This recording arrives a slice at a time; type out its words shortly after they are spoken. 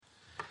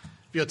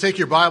If you'll take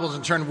your Bibles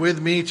and turn with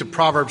me to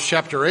Proverbs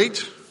chapter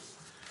 8.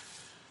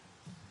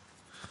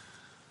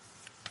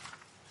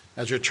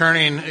 As you're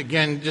turning,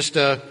 again, just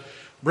to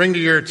bring to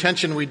your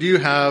attention, we do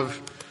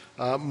have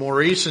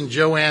Maurice and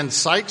Joanne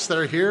Sykes that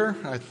are here.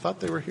 I thought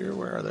they were here.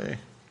 Where are they?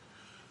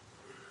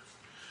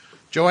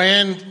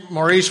 Joanne,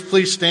 Maurice,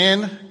 please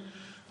stand.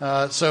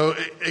 So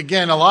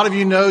again, a lot of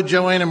you know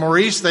Joanne and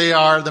Maurice. They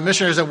are the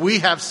missionaries that we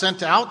have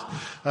sent out.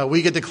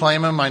 We get to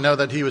claim him. I know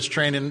that he was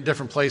trained in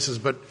different places,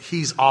 but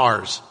he's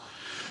ours.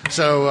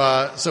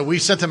 So we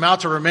sent them out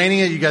to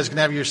Romania. You guys can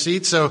have your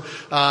seats. So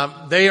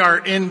they are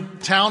in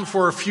town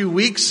for a few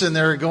weeks, and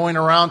they're going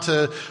around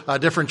to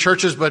different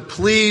churches. But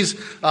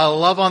please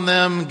love on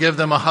them, give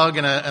them a hug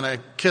and a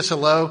kiss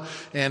hello,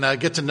 and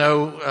get to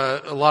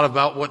know a lot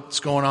about what's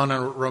going on in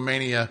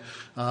Romania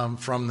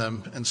from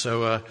them. And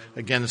so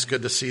again, it's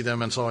good to see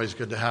them. And it's always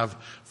good to have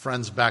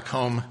friends back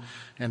home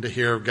and to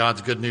hear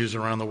God's good news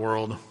around the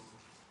world.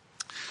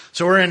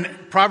 So we're in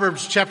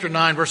Proverbs chapter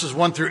 9, verses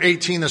 1 through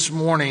 18 this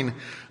morning.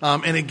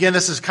 And again,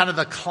 this is kind of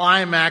the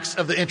climax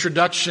of the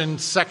introduction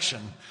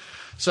section.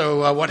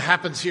 So what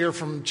happens here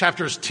from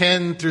chapters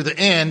 10 through the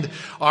end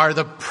are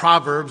the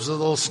Proverbs, the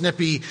little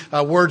snippy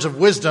words of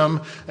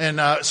wisdom.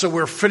 And so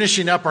we're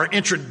finishing up our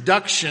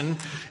introduction.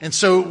 And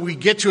so we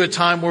get to a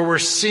time where we're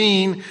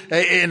seeing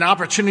an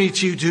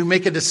opportunity to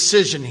make a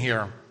decision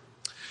here.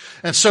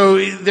 And so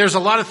there's a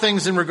lot of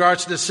things in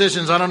regards to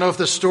decisions. I don't know if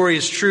this story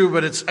is true,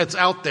 but it's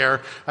out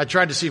there. I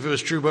tried to see if it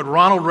was true, but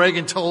Ronald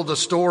Reagan told a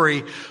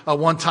story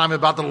one time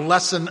about the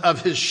lesson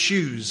of his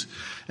shoes.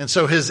 And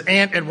so his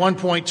aunt at one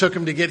point took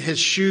him to get his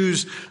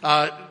shoes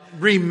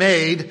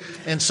remade.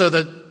 And so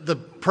the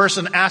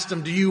person asked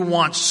him, do you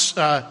want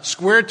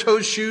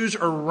square-toed shoes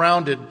or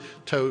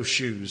rounded-toe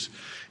shoes?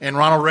 And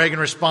Ronald Reagan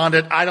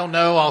responded, I don't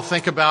know, I'll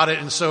think about it.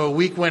 And so a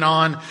week went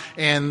on,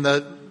 and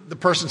the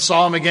person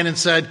saw him again and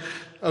said,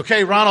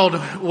 okay, Ronald,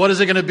 what is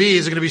it going to be?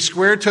 Is it going to be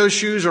square-toed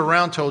shoes or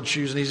round-toed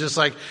shoes? And he's just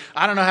like,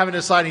 I don't know, I haven't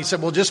decided. He said,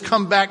 well, just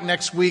come back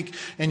next week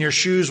and your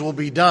shoes will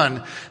be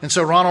done. And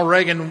so Ronald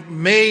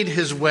Reagan made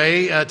his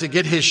way to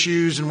get his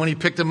shoes. And when he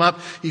picked them up,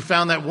 he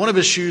found that one of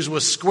his shoes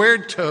was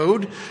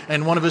square-toed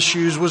and one of his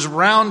shoes was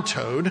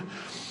round-toed.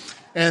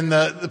 And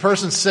the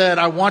person said,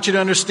 I want you to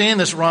understand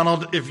this,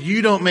 Ronald. If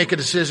you don't make a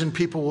decision,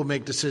 people will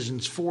make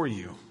decisions for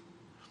you.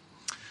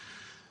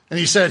 And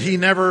he said he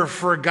never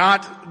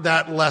forgot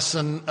that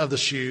lesson of the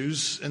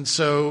shoes. And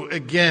so,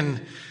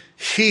 again,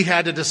 he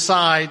had to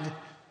decide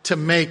to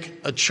make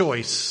a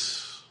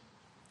choice.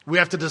 We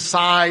have to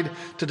decide,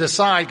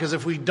 because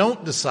if we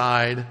don't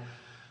decide,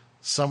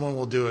 someone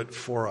will do it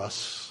for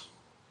us.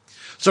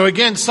 So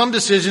again, some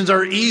decisions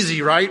are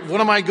easy, right?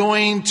 What am I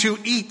going to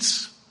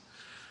eat?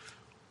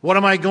 What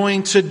am I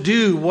going to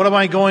do? What am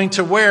I going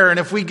to wear? And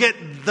if we get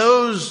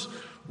those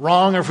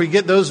wrong, or if we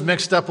get those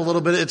mixed up a little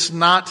bit, it's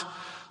not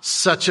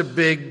such a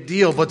big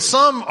deal. But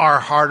some are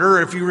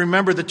harder. If you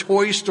remember the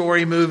Toy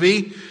Story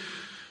movie,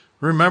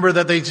 remember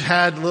that they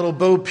had little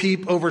Bo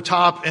Peep over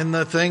top, and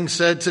the thing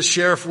said to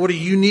Sheriff, what do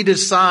you need to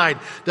decide?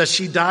 Does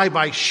she die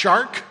by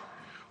shark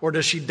or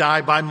does she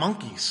die by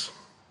monkeys?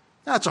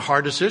 That's a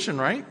hard decision,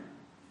 right?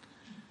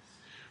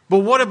 But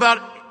what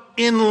about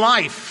in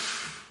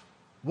life?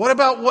 What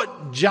about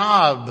what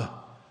job,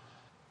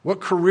 what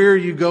career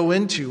you go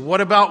into? What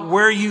about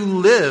where you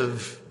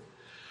live?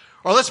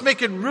 Or let's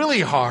make it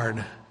really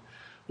hard.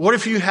 What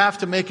if you have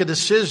to make a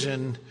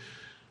decision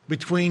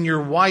between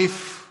your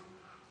wife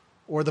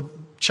or the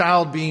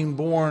child being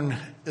born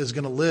is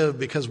going to live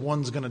because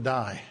one's going to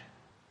die?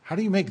 How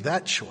do you make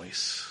that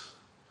choice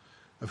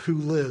of who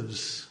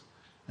lives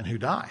and who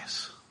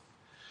dies?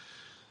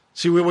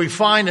 See, what we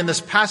find in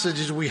this passage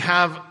is we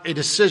have a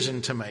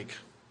decision to make.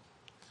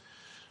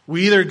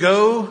 We either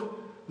go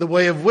the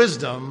way of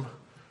wisdom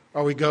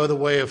or we go the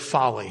way of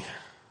folly.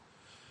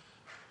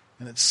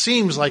 And it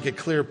seems like a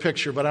clear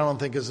picture, but I don't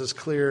think it's as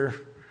clear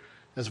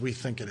as we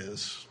think it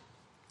is.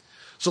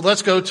 So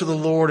let's go to the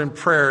Lord in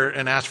prayer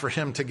and ask for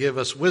Him to give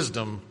us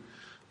wisdom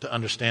to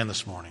understand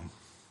this morning.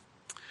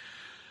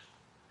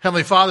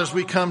 Heavenly Father, as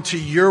we come to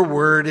your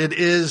word, it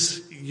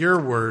is your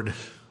word.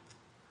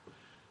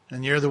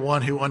 And you're the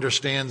one who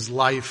understands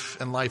life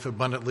and life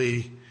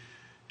abundantly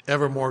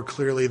ever more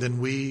clearly than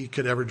we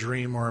could ever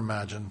dream or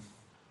imagine.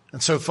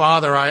 And so,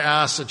 Father, I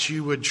ask that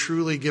you would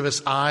truly give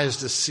us eyes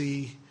to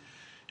see,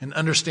 an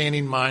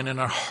understanding mind, and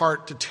a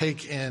heart to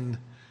take in.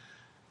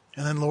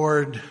 And then,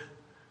 Lord,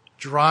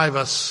 drive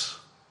us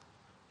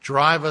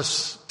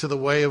to the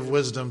way of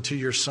wisdom, to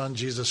your Son,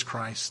 Jesus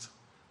Christ,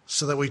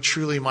 so that we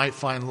truly might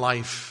find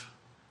life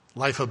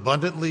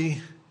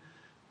abundantly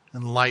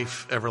and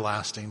life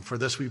everlasting. For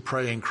this we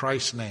pray in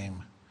Christ's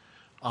name.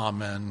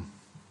 Amen.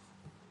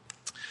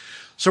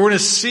 So we're going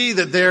to see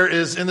that there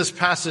is in this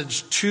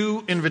passage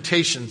two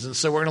invitations. And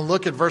so we're going to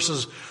look at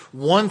verses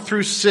 1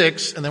 through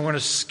 6, and then we're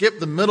going to skip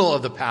the middle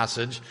of the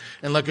passage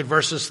and look at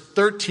verses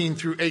 13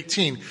 through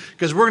 18,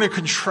 because we're going to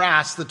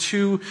contrast the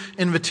two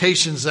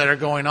invitations that are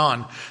going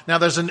on. Now,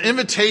 there's an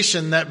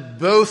invitation that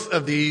both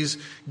of these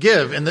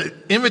give, and the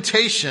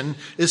invitation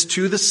is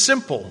to the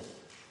simple.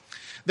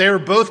 They are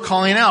both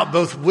calling out.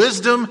 Both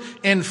wisdom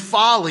and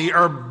folly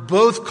are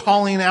both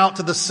calling out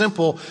to the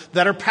simple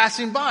that are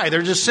passing by.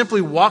 They're just simply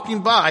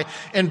walking by,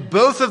 and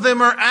both of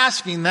them are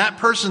asking that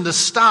person to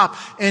stop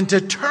and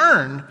to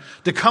turn,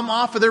 to come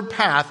off of their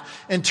path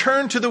and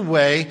turn to the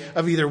way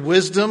of either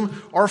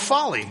wisdom or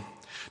folly.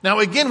 Now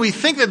again, we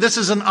think that this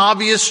is an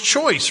obvious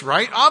choice,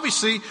 right?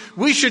 Obviously,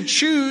 we should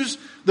choose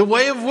the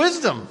way of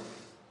wisdom.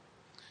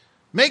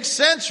 Makes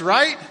sense,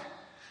 right?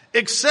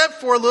 Except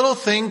for a little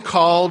thing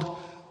called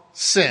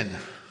sin.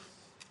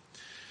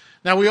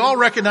 Now we all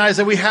recognize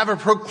that we have a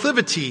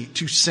proclivity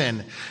to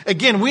sin.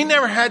 Again, we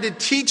never had to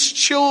teach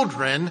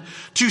children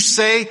to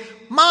say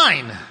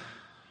mine.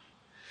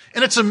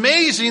 And it's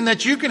amazing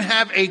that you can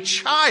have a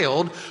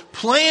child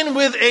playing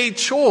with a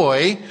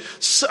toy.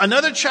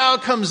 Another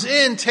child comes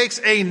in, takes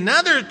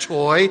another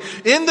toy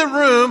in the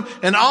room,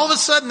 and all of a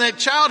sudden that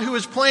child who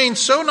is playing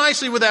so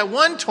nicely with that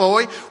one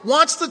toy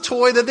wants the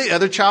toy that the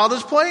other child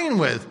is playing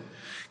with.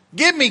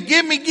 Give me,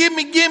 give me, give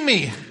me, give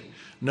me.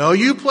 No,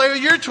 you play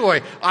with your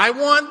toy. I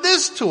want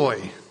this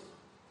toy.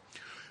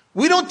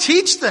 We don't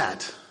teach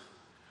that.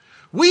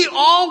 We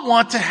all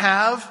want to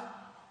have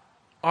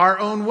our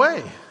own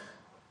way.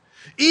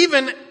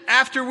 Even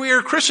after we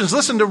are Christians.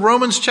 Listen to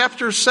Romans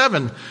chapter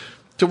 7,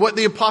 to what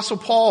the Apostle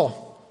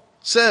Paul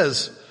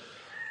says.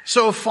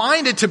 So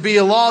find it to be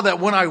a law that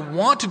when I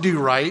want to do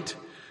right,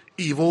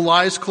 evil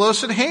lies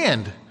close at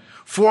hand.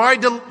 For I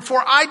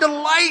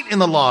delight in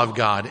the law of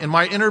God in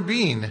my inner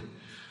being.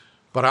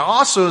 But I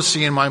also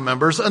see in my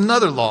members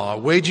another law,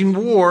 waging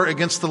war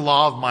against the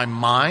law of my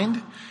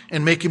mind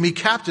and making me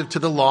captive to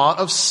the law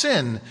of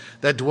sin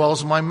that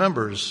dwells in my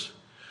members.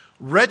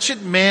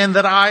 Wretched man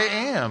that I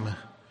am,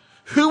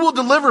 who will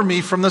deliver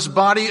me from this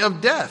body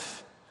of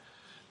death?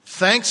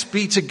 Thanks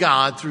be to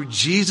God through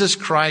Jesus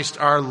Christ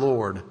our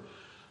Lord.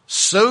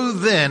 So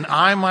then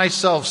I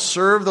myself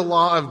serve the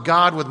law of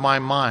God with my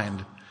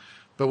mind,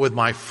 but with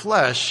my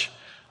flesh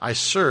I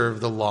serve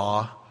the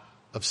law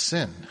of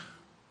sin.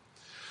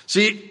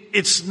 See,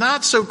 it's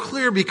not so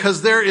clear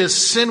because there is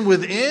sin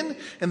within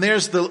and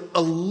there's the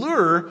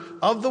allure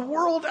of the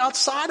world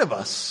outside of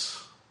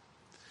us.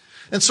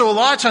 And so a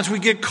lot of times we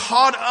get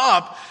caught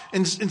up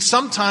in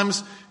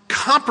sometimes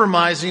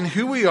compromising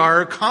who we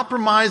are,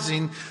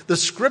 compromising the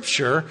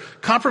scripture,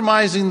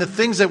 compromising the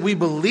things that we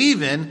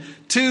believe in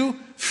to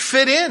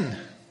fit in.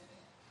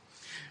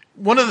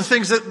 One of the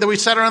things that we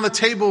sat around the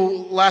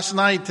table last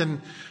night,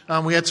 and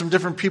we had some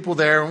different people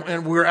there,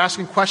 and we were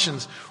asking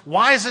questions.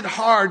 Why is it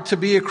hard to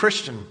be a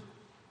Christian?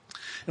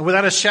 And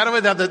without a shadow of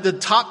a doubt, the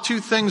top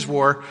two things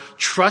were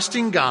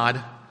trusting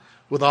God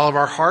with all of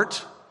our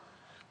heart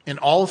in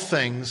all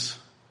things,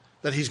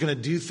 that He's going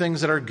to do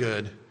things that are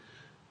good.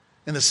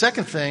 And the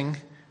second thing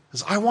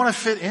is I want to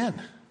fit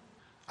in.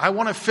 I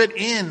want to fit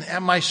in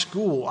at my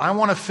school. I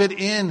want to fit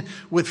in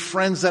with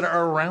friends that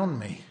are around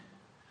me.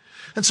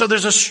 And so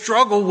there's a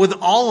struggle with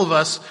all of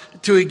us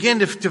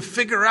to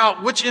figure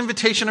out which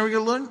invitation are we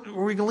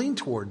going to lean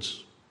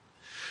towards.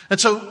 And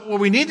so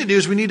what we need to do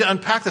is we need to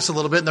unpack this a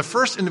little bit. And the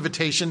first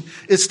invitation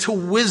is to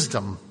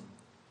wisdom.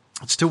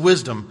 It's to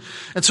wisdom.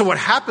 And so what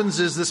happens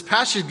is this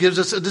passage gives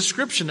us a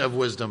description of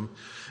wisdom.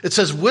 It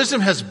says,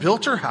 wisdom has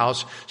built her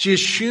house. She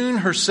has hewn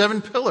her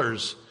 7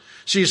 pillars.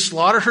 She has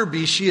slaughtered her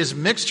beasts. She has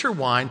mixed her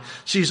wine.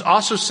 She has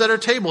also set her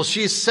table.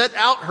 She has set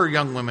out her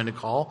young women to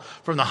call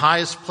from the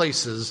highest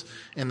places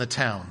in the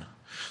town.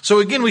 So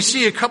again, we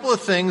see a couple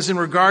of things in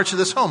regard to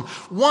this home.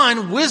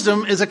 One,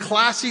 wisdom is a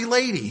classy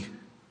lady.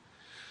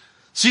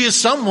 She is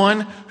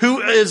someone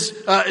who is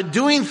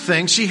doing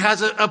things. She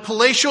has a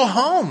palatial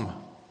home.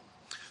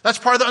 That's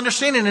part of the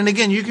understanding. And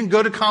again, you can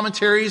go to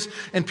commentaries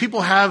and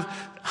people have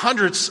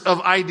hundreds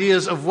of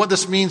ideas of what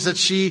this means, that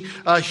she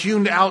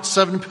hewn out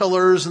 7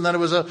 pillars and that it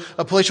was a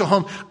palatial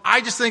home.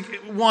 I just think,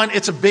 one,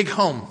 it's a big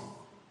home.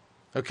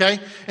 Okay?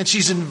 And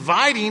she's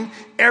inviting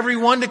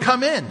everyone to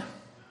come in.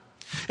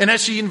 And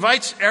as she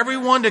invites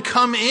everyone to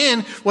come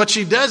in, what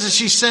she does is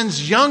she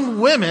sends young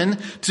women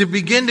to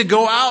begin to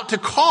go out to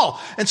call.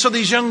 And so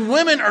these young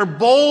women are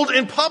bold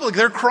in public.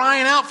 They're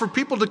crying out for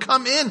people to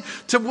come in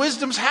to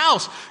Wisdom's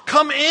house.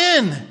 Come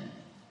in.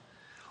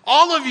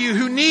 All of you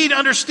who need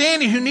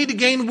understanding, who need to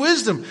gain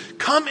wisdom,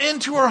 come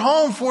into her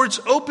home, for it's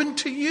open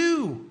to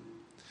you.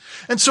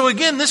 And so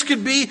again, this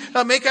could be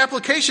make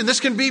application. This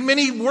can be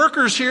many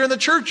workers here in the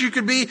church. You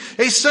could be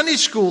a Sunday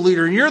school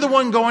leader, and you're the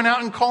one going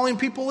out and calling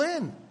people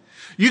in.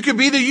 You could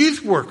be the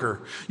youth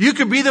worker. You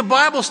could be the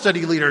Bible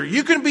study leader.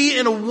 You can be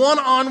in a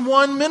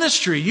one-on-one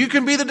ministry. You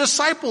can be the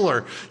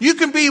discipler. You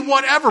can be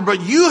whatever,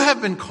 but you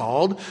have been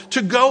called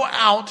to go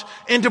out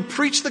and to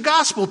preach the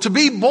gospel, to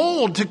be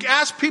bold, to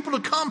ask people to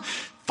come.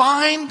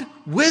 Find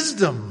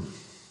wisdom.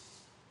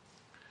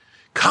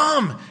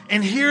 Come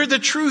and hear the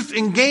truth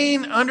and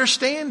gain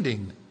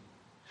understanding.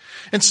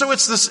 And so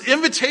it's this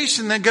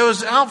invitation that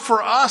goes out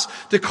for us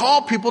to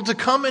call people to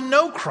come and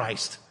know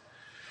Christ.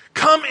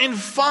 Come and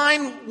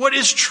find what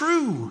is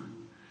true.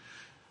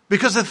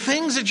 Because the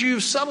things that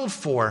you've settled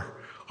for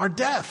are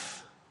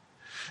death.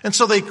 And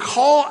so they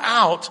call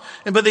out,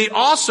 but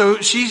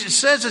she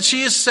says that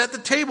she has set the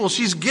table.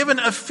 She's given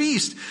a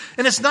feast.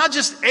 And it's not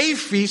just a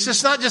feast.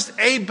 It's not just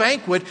a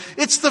banquet.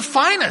 It's the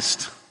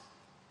finest.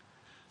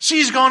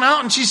 She's gone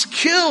out and she's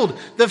killed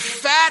the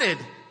fatted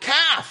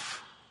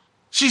calf.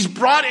 She's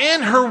brought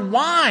in her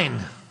wine.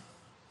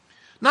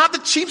 Not the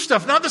cheap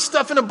stuff, not the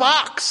stuff in a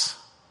box.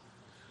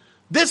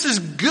 This is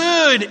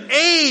good,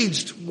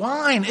 aged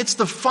wine. It's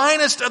the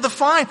finest of the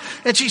fine.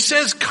 And she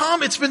says,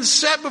 come, it's been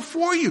set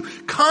before you.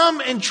 Come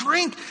and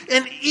drink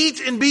and eat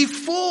and be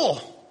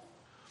full.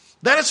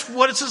 That is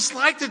what it's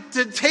like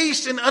to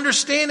taste and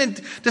understand and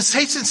to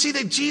taste and see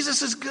that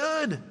Jesus is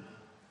good.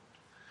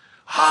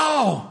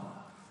 Oh,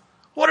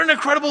 what an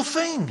incredible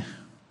thing.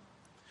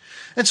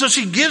 And so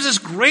she gives this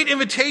great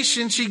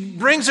invitation. She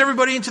brings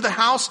everybody into the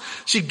house.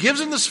 She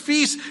gives them this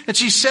feast and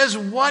she says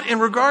what in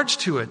regards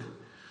to it?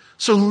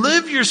 So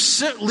leave your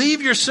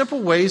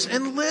simple ways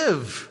and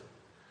live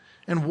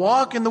and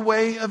walk in the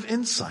way of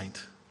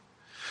insight.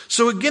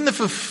 So again, the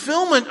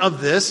fulfillment of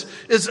this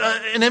is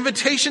an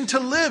invitation to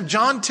live.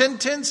 John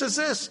 10:10 says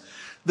this,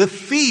 the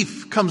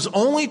thief comes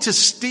only to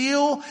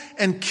steal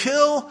and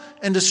kill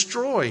and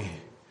destroy.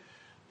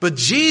 But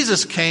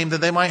Jesus came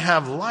that they might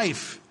have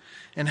life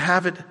and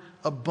have it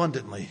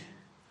abundantly.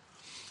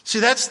 See,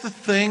 that's the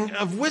thing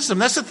of wisdom.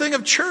 That's the thing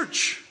of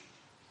church.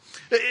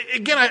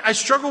 Again, I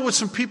struggle with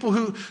some people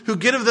who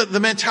get of the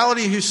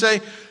mentality who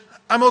say,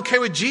 I'm okay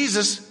with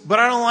Jesus, but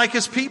I don't like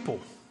his people.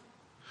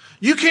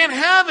 You can't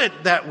have it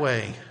that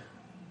way.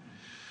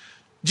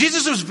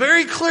 Jesus was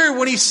very clear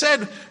when he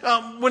said,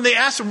 when they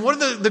asked him,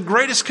 what are the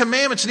greatest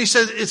commandments? And he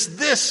said, it's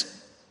this,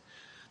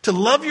 to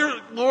love your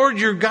Lord,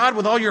 your God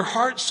with all your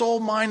heart, soul,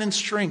 mind, and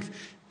strength.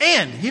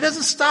 And he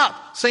doesn't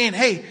stop saying,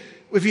 hey,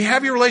 if you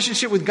have your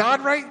relationship with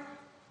God right,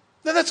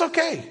 then that's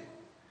okay.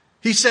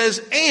 He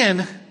says,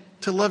 and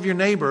to love your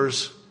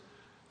neighbors,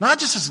 not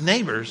just as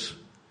neighbors,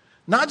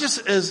 not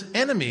just as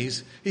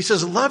enemies. He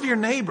says, love your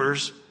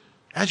neighbors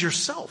as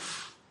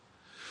yourself.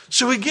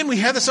 So again, we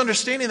have this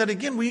understanding that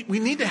again, we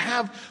need to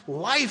have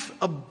life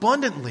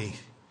abundantly.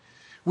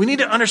 We need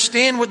to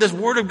understand what this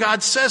word of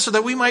God says so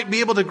that we might be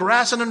able to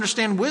grasp and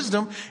understand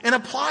wisdom and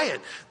apply it.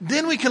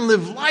 Then we can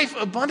live life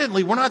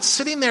abundantly. We're not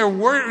sitting there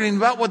worrying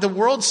about what the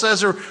world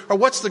says or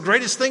what's the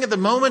greatest thing at the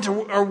moment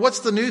or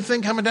what's the new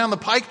thing coming down the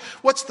pike.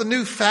 What's the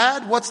new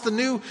fad? What's the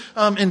new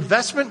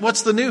investment?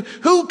 What's the new?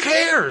 Who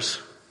cares?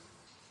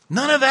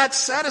 None of that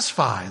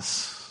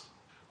satisfies.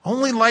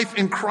 Only life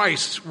in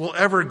Christ will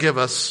ever give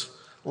us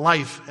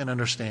life and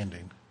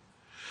understanding.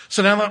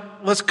 So now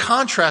let's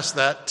contrast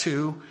that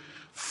to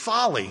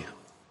folly.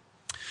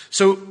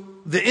 So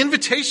the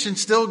invitation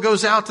still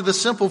goes out to the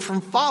simple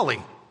from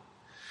folly.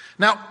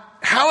 Now,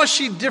 how is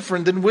she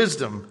different than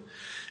wisdom?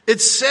 It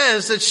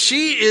says that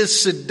she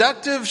is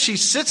seductive. She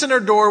sits in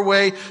her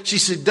doorway.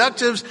 She's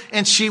seductive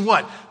and she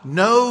what?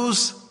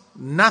 Knows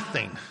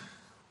nothing.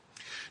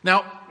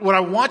 Now, what I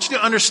want you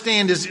to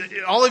understand is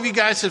all of you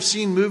guys have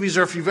seen movies,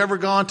 or if you've ever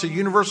gone to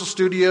Universal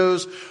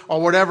Studios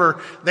or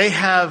whatever, they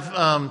have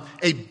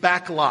a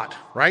back lot,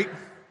 right?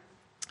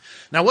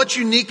 Now, what's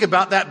unique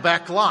about that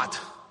back lot?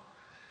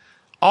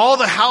 All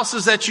the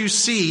houses that you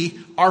see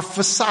are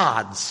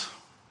facades.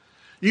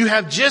 You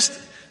have just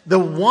the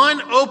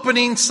one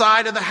opening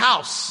side of the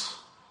house.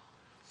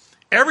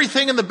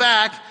 Everything in the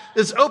back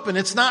is open.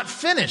 It's not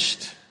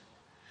finished.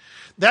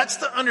 That's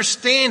the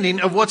understanding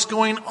of what's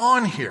going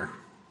on here.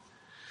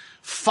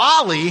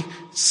 Folly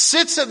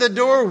sits at the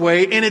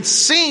doorway and it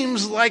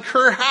seems like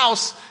her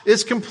house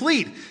is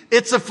complete.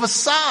 It's a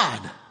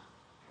facade.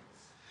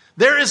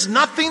 There is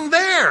nothing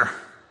there.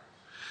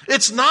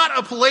 It's not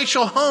a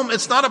palatial home.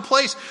 It's not a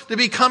place to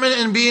be coming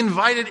and be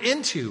invited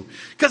into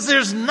because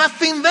there's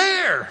nothing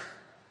there.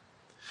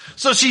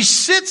 So she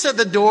sits at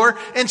the door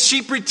and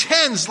she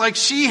pretends like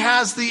she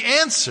has the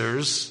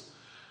answers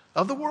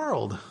of the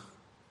world.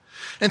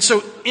 And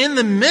so in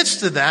the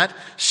midst of that,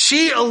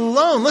 she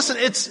alone, listen,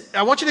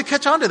 I want you to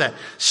catch on to that.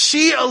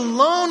 She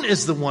alone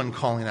is the one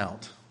calling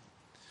out.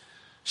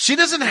 She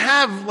doesn't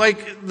have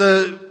like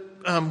the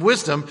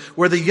wisdom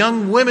where the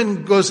young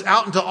women goes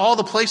out into all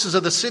the places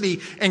of the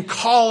city and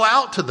call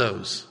out to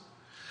those.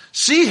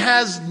 She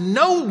has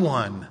no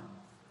one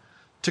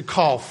to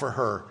call for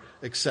her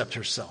except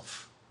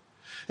herself.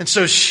 And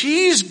so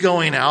she's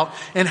going out,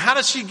 and how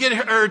does she get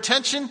her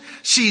attention?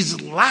 She's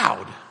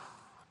loud.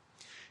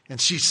 And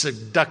she's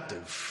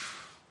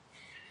seductive.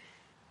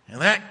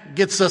 And that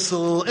gets us a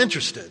little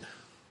interested.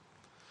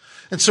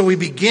 And so we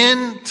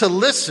begin to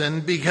listen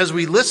because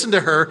we listen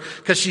to her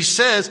because she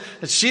says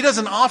that she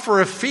doesn't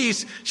offer a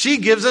feast. She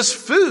gives us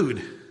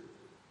food.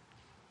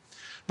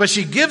 But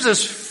she gives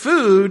us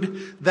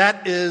food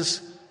that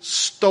is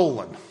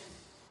stolen.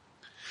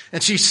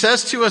 And she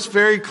says to us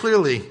very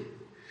clearly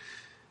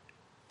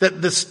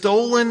that the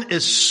stolen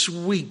is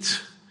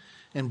sweet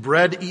and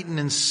bread eaten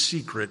in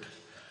secret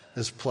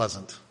is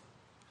pleasant.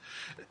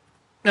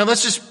 Now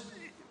let's just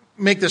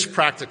make this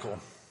practical.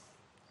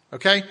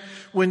 Okay?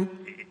 And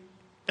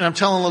I'm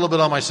telling a little bit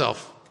on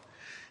myself.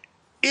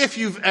 If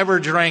you've ever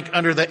drank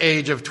under the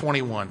age of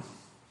 21,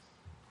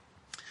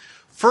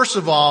 First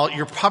of all,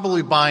 you're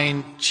probably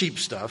buying cheap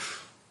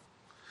stuff.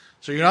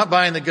 So you're not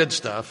buying the good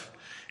stuff.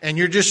 And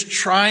you're just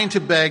trying to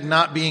beg,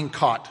 not being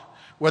caught.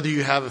 Whether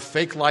you have a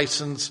fake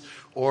license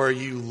or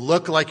you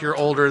look like you're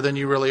older than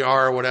you really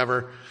are or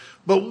whatever.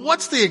 But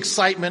what's the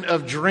excitement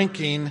of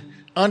drinking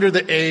under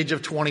the age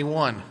of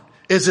 21?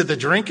 Is it the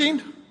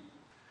drinking?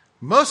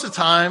 Most of the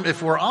time,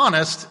 if we're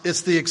honest,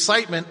 it's the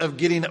excitement of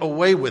getting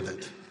away with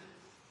it.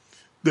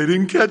 They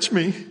didn't catch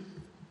me.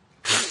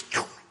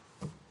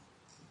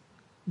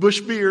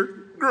 Bush beer,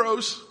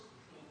 gross.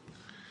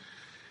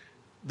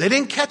 They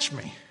didn't catch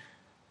me.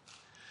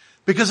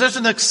 Because there's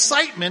an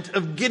excitement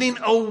of getting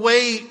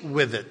away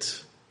with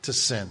it to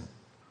sin.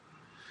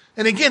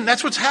 And again,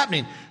 that's what's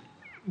happening.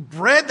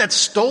 Bread that's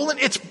stolen,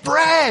 it's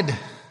bread.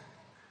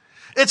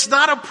 It's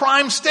not a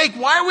prime steak.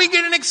 Why are we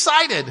getting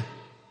excited?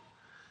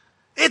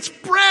 It's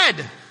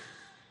bread.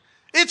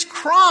 It's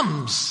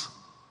crumbs.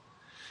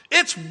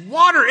 It's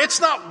water. It's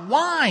not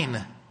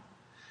wine.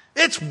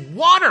 It's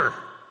water.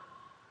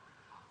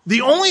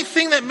 The only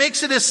thing that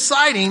makes it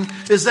exciting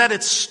is that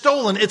it's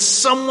stolen. It's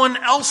someone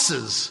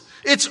else's.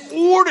 It's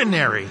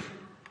ordinary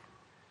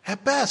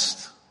at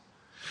best.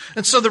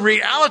 And so the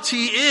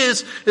reality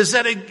is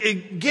that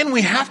again,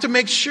 we have to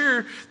make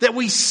sure that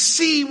we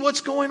see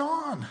what's going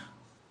on.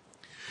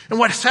 And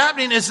what's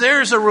happening is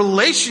there's a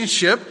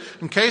relationship,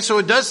 okay? So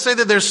it does say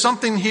that there's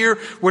something here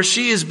where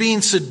she is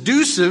being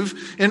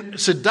seductive and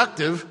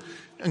seductive,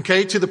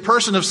 okay, to the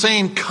person of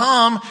saying,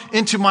 come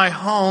into my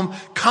home,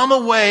 come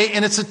away,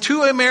 and it's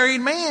to a married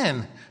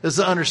man, is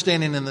the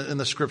understanding in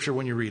the scripture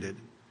when you read it.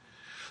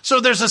 So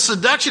there's a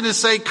seduction to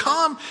say,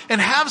 come and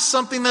have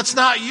something that's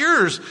not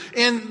yours.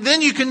 And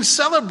then you can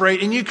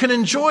celebrate and you can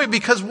enjoy it.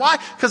 Because why?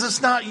 Because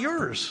it's not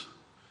yours.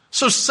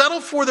 So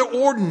settle for the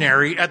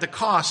ordinary at the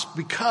cost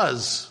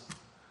because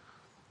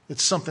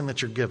it's something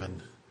that you're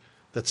given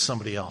that's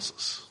somebody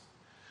else's.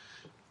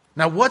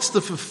 Now, what's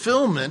the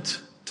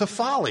fulfillment to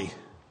folly?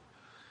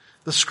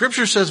 The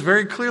scripture says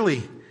very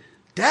clearly,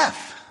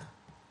 death.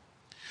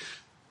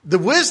 The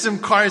wisdom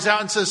cries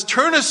out and says,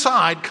 turn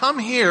aside, come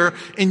here,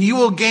 and you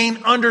will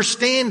gain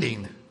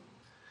understanding.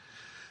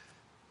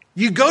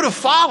 You go to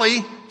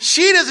folly,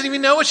 she doesn't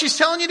even know what she's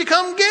telling you to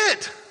come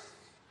get.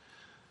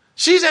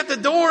 She's at the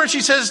door and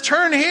she says,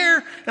 turn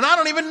here, and I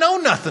don't even know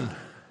nothing.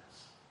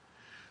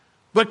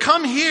 But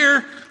come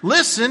here,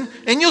 listen,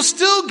 and you'll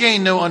still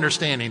gain no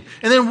understanding.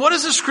 And then what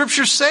does the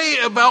scripture say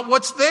about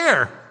what's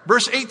there?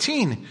 Verse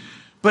 18.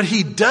 But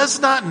he does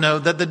not know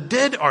that the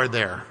dead are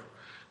there,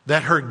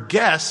 that her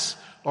guests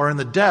are in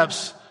the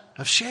depths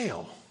of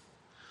Sheol.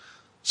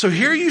 So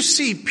here you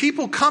see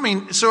people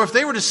coming. So if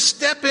they were to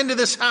step into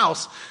this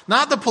house,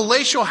 not the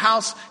palatial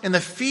house and the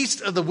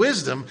feast of the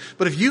wisdom,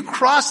 but if you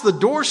cross the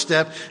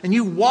doorstep and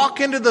you walk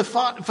into the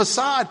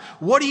facade,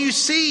 what do you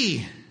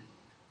see?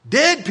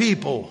 Dead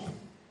people.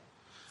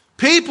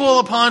 People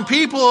upon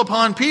people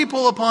upon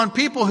people upon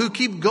people who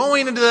keep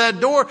going into that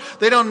door.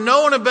 They don't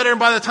know any better, and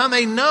by the time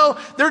they know,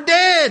 they're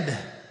dead.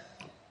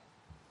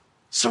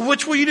 So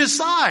which will you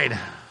decide?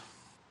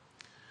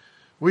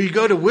 Will you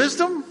go to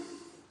wisdom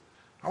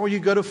or will you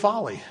go to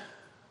folly?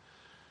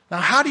 Now,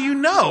 how do you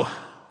know?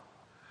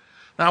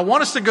 Now, I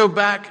want us to go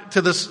back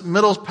to this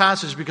middle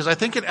passage because I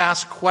think it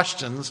asks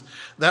questions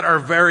that are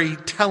very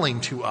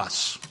telling to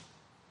us.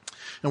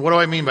 And what do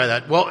I mean by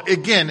that? Well,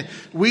 again,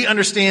 we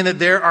understand that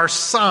there are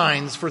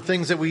signs for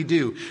things that we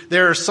do.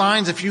 There are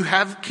signs if you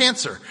have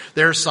cancer.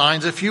 There are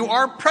signs if you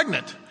are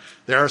pregnant.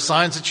 There are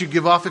signs that you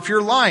give off if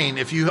you're lying,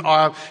 if you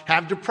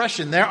have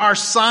depression. There are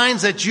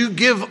signs that you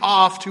give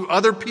off to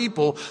other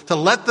people to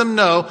let them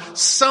know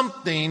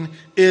something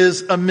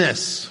is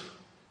amiss.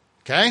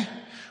 Okay?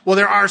 Well,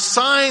 there are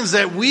signs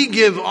that we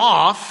give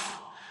off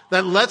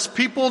that lets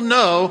people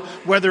know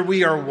whether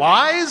we are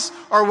wise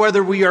or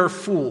whether we are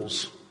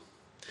fools.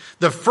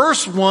 The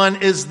first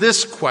one is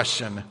this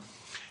question: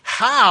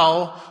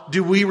 how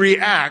do we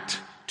react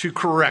to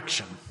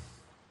correction?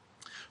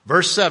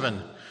 Verse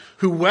 7.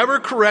 Whoever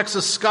corrects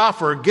a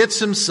scoffer gets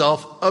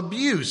himself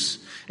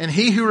abuse, and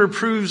he who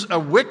reproves a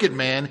wicked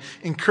man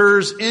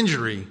incurs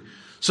injury.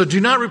 So do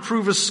not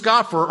reprove a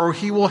scoffer, or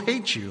he will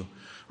hate you.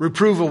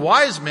 Reprove a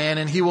wise man,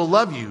 and he will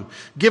love you.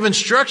 Give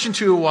instruction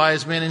to a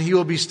wise man, and he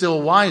will be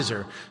still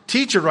wiser.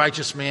 Teach a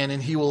righteous man,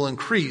 and he will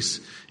increase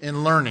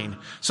in learning.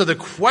 So the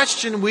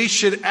question we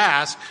should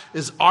ask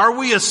is, are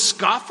we a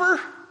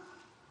scoffer,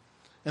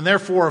 and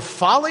therefore of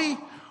folly,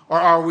 or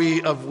are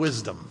we of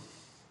wisdom?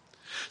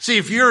 See,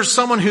 if you're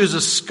someone who's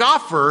a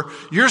scoffer,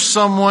 you're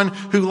someone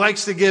who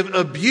likes to give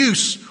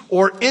abuse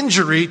or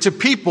injury to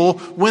people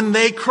when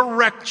they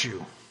correct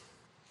you.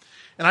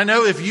 And I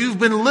know if you've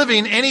been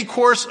living any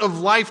course of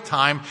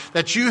lifetime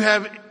that you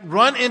have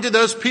run into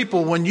those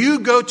people when you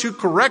go to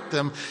correct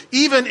them,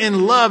 even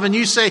in love, and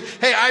you say,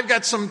 hey, I've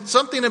got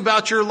something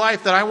about your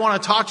life that I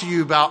want to talk to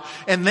you about.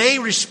 And they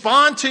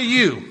respond to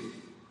you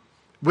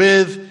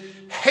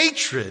with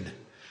hatred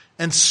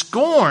and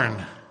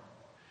scorn.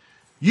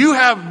 You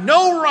have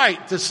no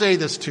right to say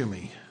this to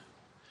me.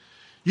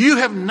 You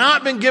have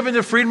not been given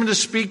the freedom to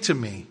speak to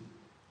me.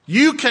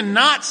 You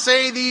cannot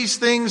say these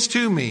things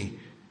to me.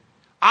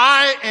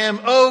 I am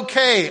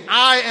okay.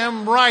 I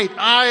am right.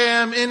 I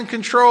am in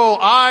control.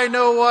 I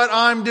know what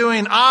I'm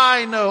doing.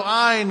 I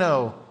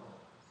know.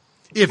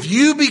 If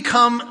you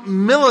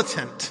become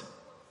militant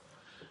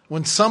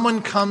when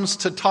someone comes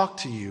to talk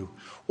to you,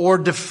 or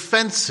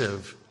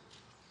defensive,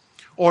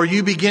 or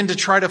you begin to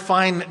try to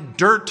find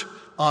dirt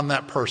on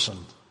that person,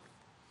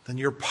 then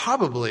you're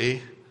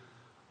probably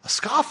a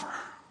scoffer.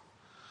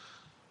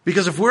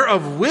 Because if we're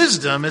of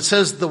wisdom, it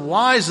says the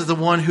wise is the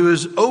one who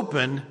is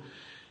open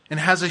and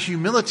has a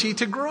humility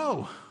to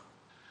grow.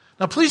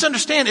 Now please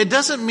understand, it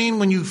doesn't mean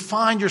when you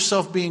find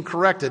yourself being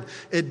corrected,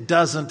 it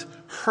doesn't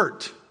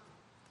hurt.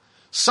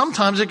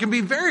 Sometimes it can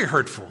be very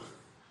hurtful.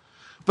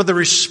 But the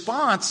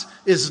response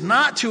is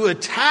not to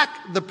attack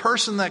the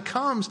person that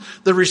comes.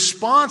 The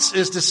response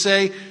is to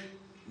say,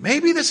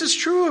 maybe this is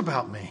true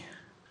about me.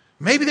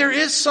 Maybe there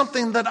is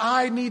something that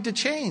I need to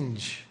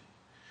change.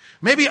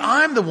 Maybe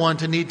I'm the one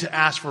to need to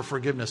ask for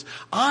forgiveness.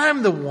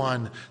 I'm the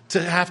one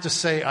to have to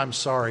say I'm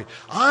sorry.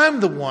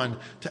 I'm the one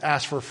to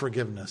ask for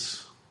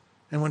forgiveness.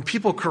 And when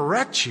people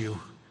correct you,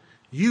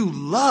 you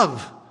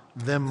love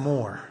them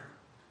more.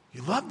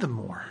 You love them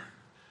more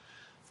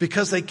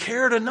because they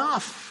cared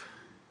enough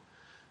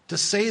to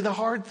say the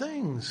hard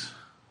things.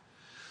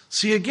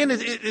 See, again,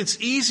 it's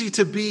easy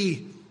to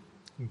be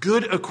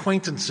good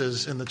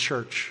acquaintances in the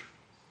church,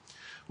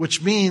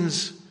 which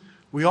means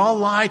we all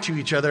lie to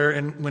each other,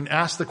 and when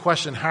asked the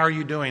question, how are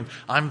you doing?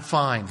 I'm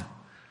fine.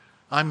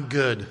 I'm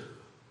good.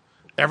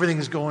 Everything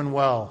is going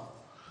well.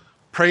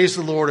 Praise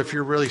the Lord if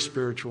you're really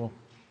spiritual.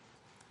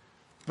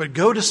 But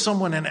go to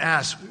someone and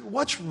ask,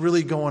 what's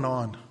really going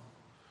on?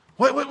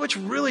 What's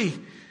really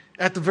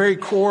at the very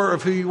core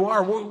of who you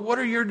are? What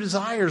are your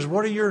desires?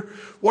 What are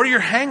your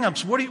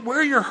hang-ups? Where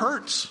are your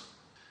hurts?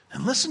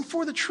 And listen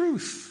for the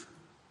truth.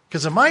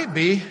 Because it might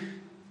be,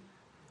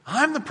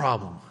 I'm the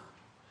problem.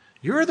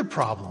 You're the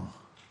problem.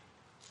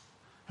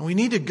 And we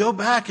need to go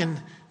back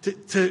and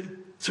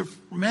to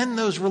mend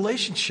those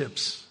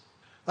relationships.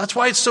 That's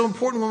why it's so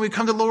important when we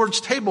come to the Lord's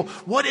table.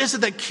 What is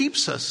it that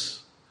keeps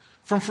us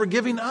from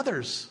forgiving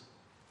others?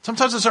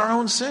 Sometimes it's our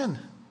own sin.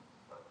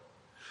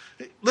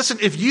 Listen,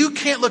 if you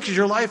can't look at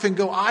your life and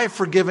go, I've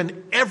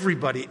forgiven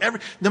everybody,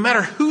 no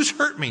matter who's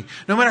hurt me,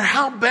 no matter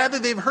how badly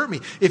they've hurt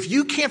me, if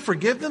you can't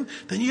forgive them,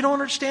 then you don't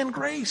understand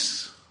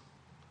grace.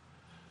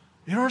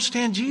 You don't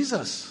understand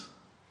Jesus.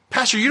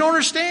 Pastor, you don't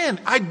understand.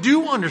 I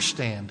do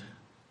understand.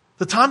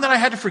 The time that I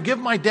had to forgive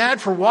my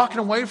dad for walking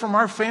away from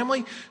our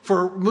family,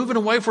 for moving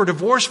away, for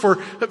divorce,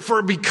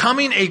 for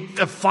becoming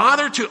a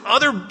father to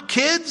other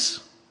kids.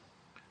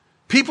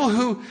 People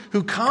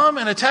who come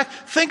and attack.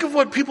 Think of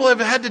what people have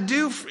had to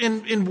do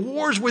in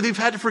wars where they've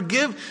had to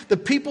forgive the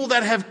people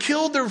that have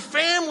killed their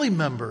family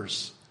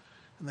members.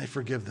 And they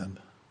forgive them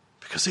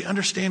because they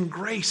understand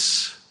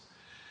grace.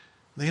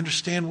 They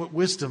understand what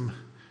wisdom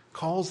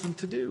calls them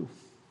to do.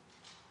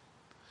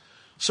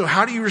 So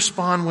how do you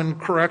respond when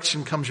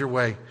correction comes your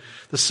way?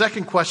 The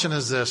second question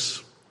is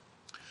this: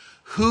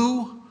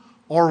 who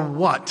or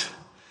what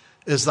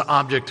is the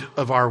object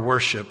of our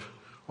worship,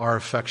 our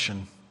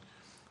affection?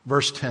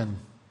 Verse 10.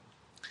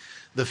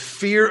 The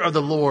fear of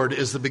the Lord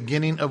is the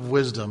beginning of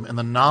wisdom, and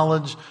the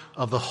knowledge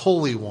of the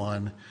Holy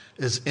One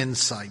is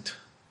insight.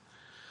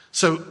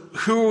 So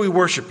who are we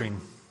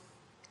worshiping?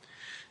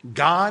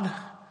 God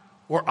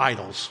or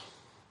idols?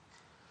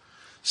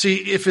 See,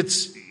 if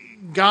it's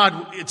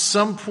God, at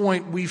some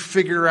point we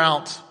figure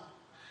out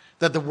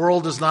that the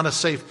world is not a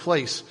safe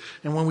place.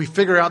 And when we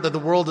figure out that the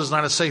world is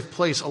not a safe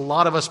place, a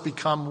lot of us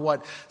become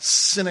what?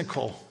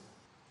 Cynical.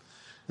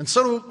 And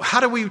so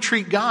how do we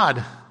treat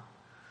God?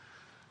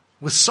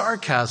 With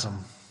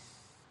sarcasm.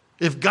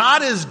 If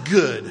God is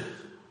good,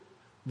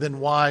 then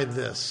why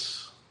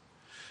this?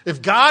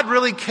 If God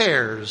really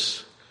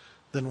cares,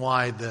 then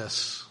why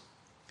this?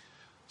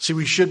 See,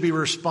 we should be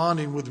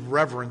responding with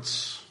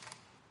reverence.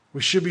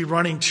 We should be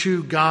running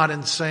to God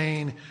and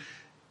saying,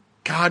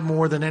 God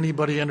more than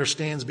anybody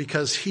understands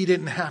because He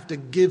didn't have to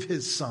give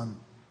His Son.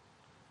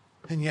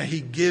 And yet He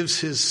gives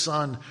His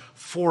Son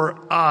for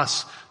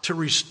us to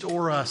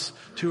restore us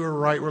to a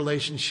right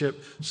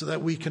relationship so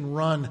that we can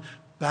run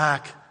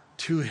back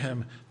to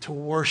Him, to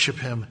worship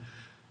Him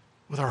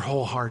with our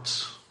whole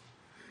hearts?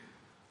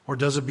 Or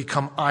does it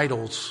become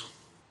idols?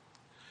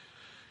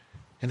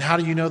 And how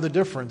do you know the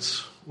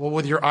difference? Well,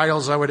 with your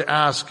idols, I would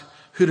ask,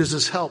 who does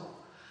this help?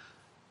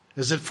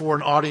 Is it for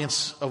an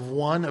audience of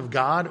one, of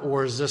God,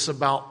 or is this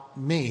about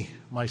me,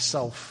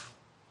 myself?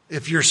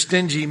 If you're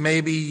stingy,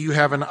 maybe you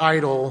have an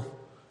idol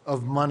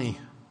of money.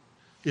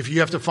 If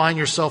you have to find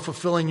yourself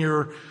fulfilling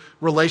your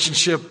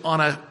relationship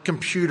on a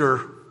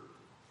computer,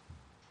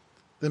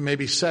 then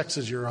maybe sex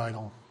is your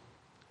idol.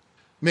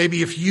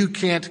 Maybe if you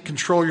can't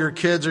control your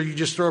kids or you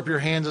just throw up your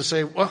hands and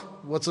say, well,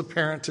 what's a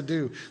parent to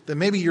do? Then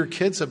maybe your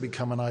kids have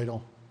become an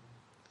idol.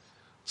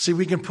 See,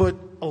 we can put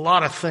a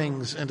lot of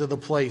things into the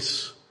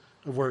place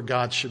of where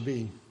God should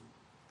be.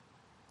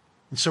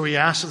 And so He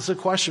asks us the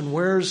question,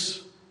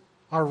 where's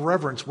our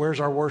reverence? Where's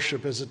our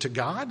worship? Is it to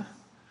God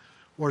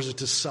or is it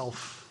to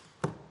self?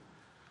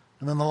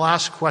 And then the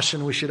last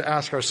question we should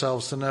ask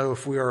ourselves to know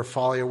if we are a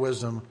folly of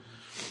wisdom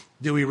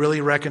Do we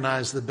really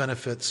recognize the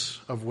benefits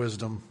of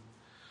wisdom?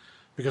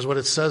 Because what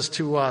it says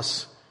to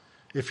us,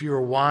 if you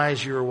are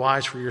wise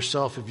for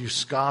yourself. If you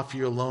scoff,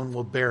 you alone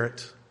will bear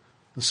it.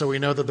 And so we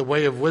know that the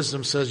way of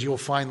wisdom says you'll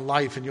find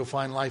life and you'll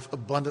find life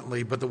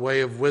abundantly, but the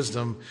way of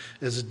wisdom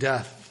is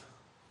death.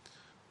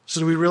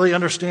 So do we really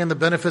understand the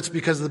benefits?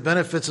 Because the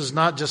benefits is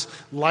not just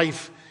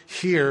life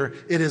here,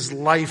 it is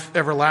life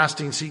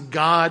everlasting. See,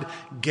 God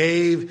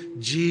gave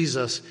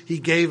Jesus. He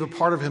gave a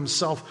part of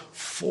himself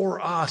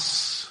for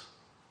us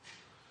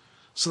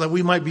so that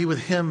we might be with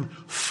him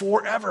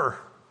forever,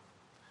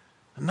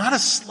 not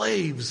as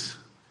slaves.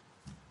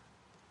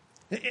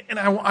 And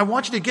I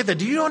want you to get that.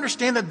 Do you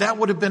understand that that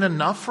would have been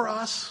enough for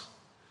us?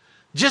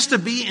 Just to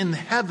be in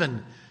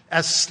heaven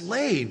as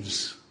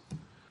slaves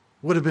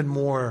would have been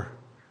more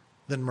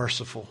than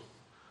merciful.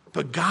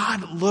 But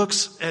God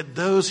looks at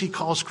those he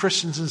calls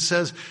Christians and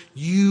says,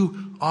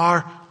 you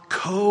are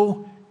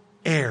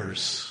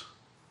co-heirs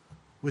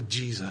with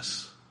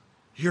Jesus.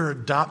 You're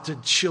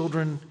adopted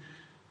children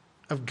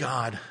of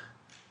God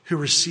who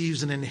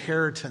receives an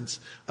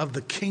inheritance of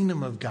the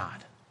kingdom of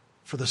God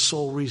for the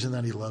sole reason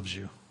that he loves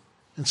you.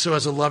 And so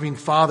as a loving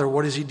father,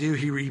 what does he do?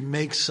 He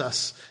remakes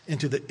us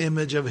into the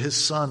image of his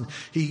son.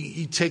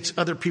 He takes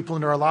other people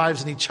into our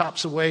lives and he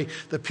chops away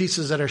the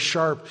pieces that are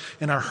sharp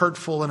and are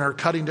hurtful and are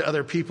cutting to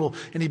other people.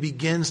 And he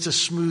begins to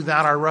smooth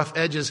out our rough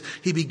edges.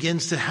 He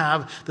begins to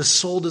have the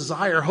sole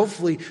desire,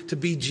 hopefully, to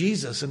be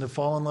Jesus and to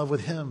fall in love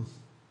with him.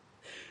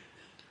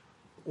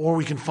 Or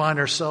we can find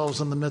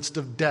ourselves in the midst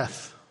of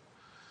death.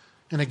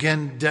 And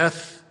again,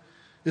 death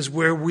is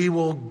where we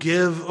will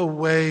give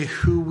away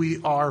who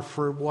we are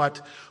for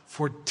what?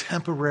 For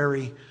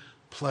temporary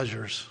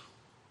pleasures.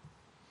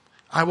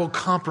 I will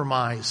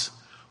compromise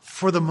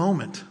for the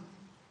moment.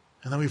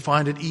 And then we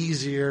find it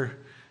easier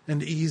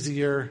and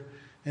easier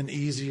and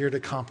easier to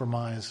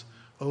compromise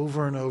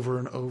over and over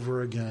and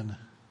over again.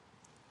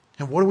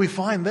 And what do we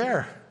find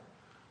there?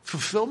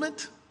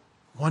 Fulfillment?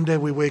 One day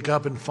we wake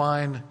up and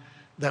find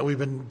that we've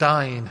been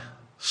dying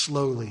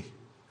slowly.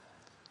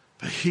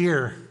 But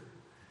here's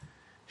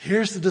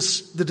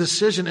the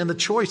decision and the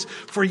choice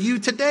for you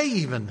today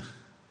even.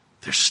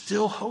 There's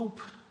still hope.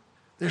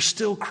 There's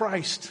still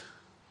Christ.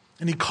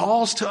 And he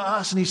calls to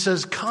us and he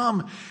says,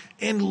 come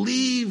and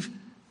leave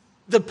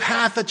the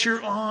path that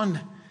you're on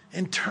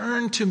and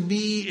turn to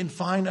me and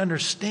find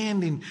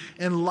understanding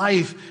and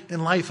life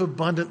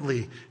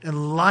abundantly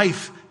and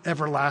life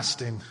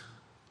everlasting.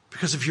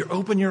 Because if you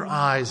open your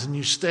eyes and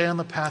you stay on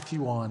the path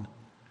you're on,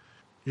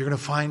 you're going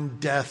to find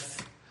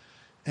death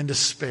and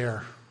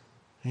despair.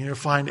 And you're going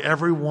to find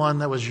everyone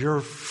that was your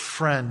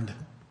friend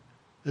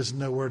is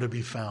nowhere to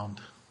be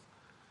found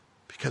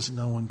because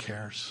no one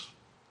cares.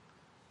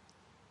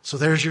 So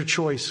there's your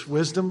choice,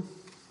 wisdom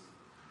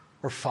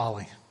or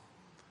folly.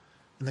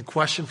 And the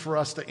question for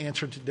us to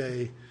answer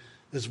today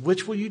is,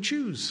 which will you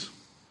choose?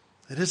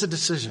 It is a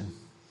decision.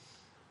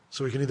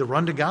 So we can either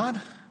run to God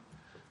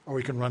or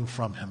we can run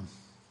from him.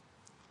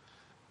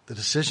 The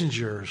decision's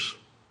yours.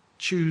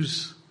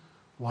 Choose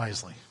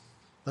wisely.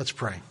 Let's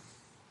pray.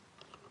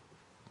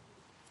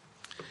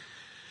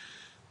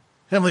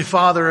 Heavenly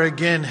Father,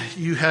 again,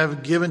 you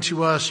have given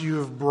to us, you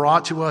have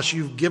brought to us,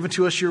 you've given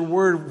to us your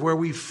word where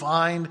we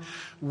find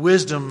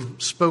wisdom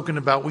spoken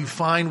about. We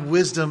find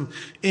wisdom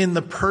in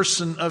the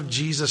person of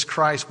Jesus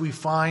Christ. We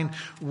find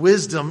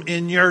wisdom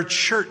in your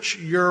church,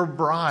 your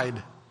bride.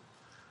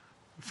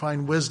 We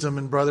find wisdom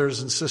in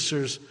brothers and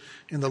sisters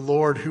in the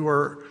Lord who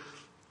are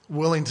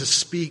willing to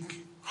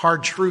speak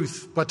hard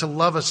truth, but to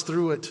love us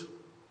through it.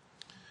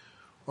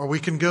 Or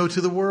we can go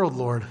to the world,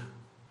 Lord.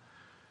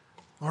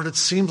 Lord, it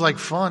seems like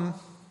fun.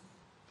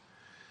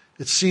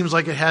 It seems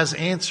like it has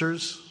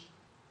answers.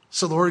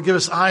 So, Lord, give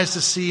us eyes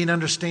to see and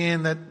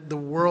understand that the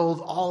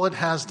world, all it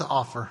has to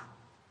offer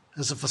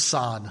is a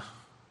facade.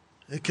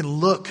 It can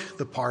look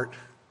the part,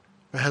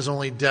 but has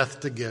only death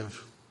to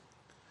give.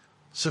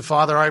 So,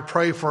 Father, I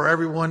pray for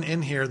everyone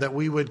in here that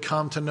we would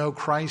come to know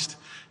Christ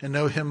and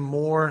know him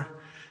more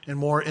and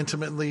more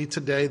intimately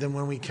today than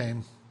when we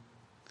came.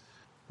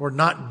 We're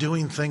not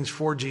doing things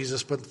for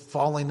Jesus, but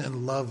falling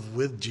in love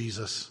with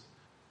Jesus,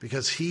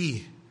 because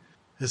he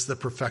is the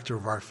perfecter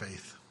of our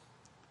faith.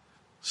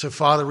 So,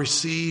 Father,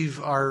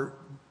 receive our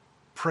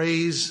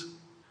praise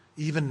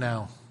even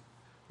now.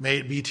 May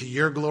it be to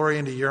your glory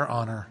and to your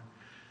honor.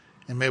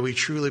 And may we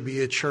truly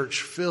be a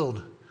church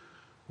filled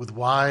with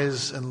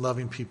wise and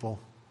loving people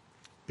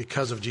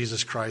because of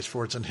Jesus Christ.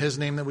 For it's in his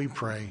name that we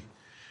pray.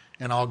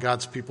 And all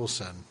God's people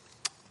said,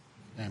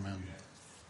 amen.